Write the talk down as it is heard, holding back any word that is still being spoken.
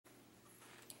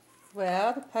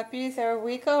Well, the puppies are a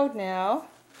week old now.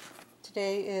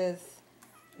 Today is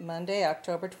Monday,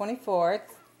 October 24th,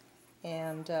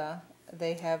 and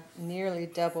they have nearly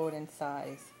doubled in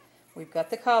size. We've got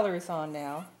the collars on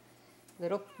now.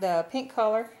 The pink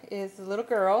collar is the little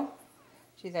girl.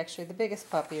 She's actually the biggest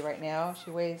puppy right now.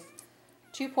 She weighs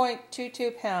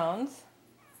 2.22 pounds.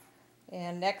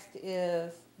 And next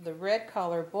is the red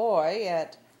collar boy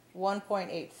at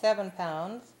 1.87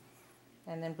 pounds.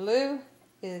 And then blue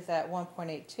is at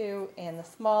 1.82, and the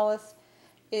smallest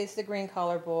is the green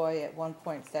collar boy at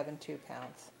 1.72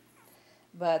 pounds.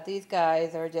 But these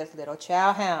guys are just little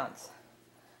chow hounds.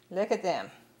 Look at them.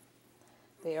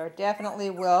 They are definitely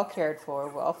well cared for,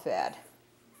 well fed.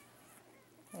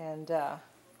 And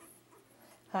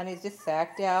Honey's just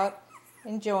sacked out,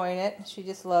 enjoying it. She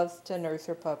just loves to nurse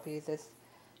her puppies.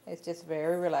 It's just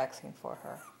very relaxing for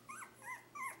her.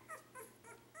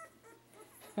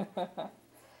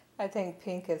 I think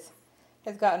Pink has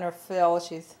gotten her fill.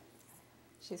 She's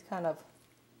kind of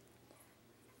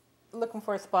looking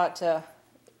for a spot to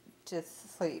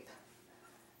just sleep.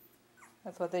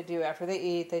 That's what they do after they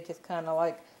eat. They just kind of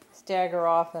like stagger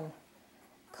off and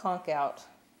conk out.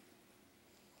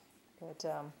 But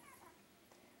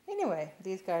anyway,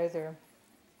 these guys are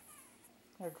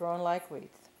growing like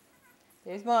weeds.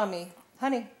 There's Mommy.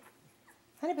 Honey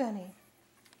bunny.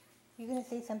 You gonna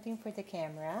say something for the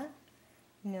camera?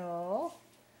 No.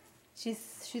 She's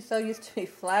so used to me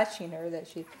flashing her that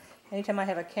anytime I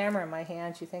have a camera in my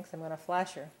hand, she thinks I'm going to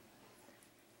flash her.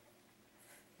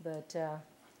 But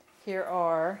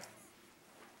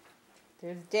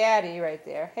there's Daddy right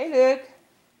there. Hey,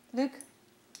 Luke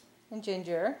and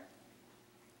Ginger.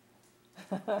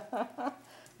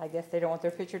 I guess they don't want their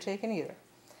picture taken either.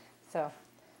 So,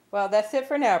 well, that's it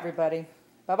for now, everybody.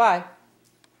 Bye-bye.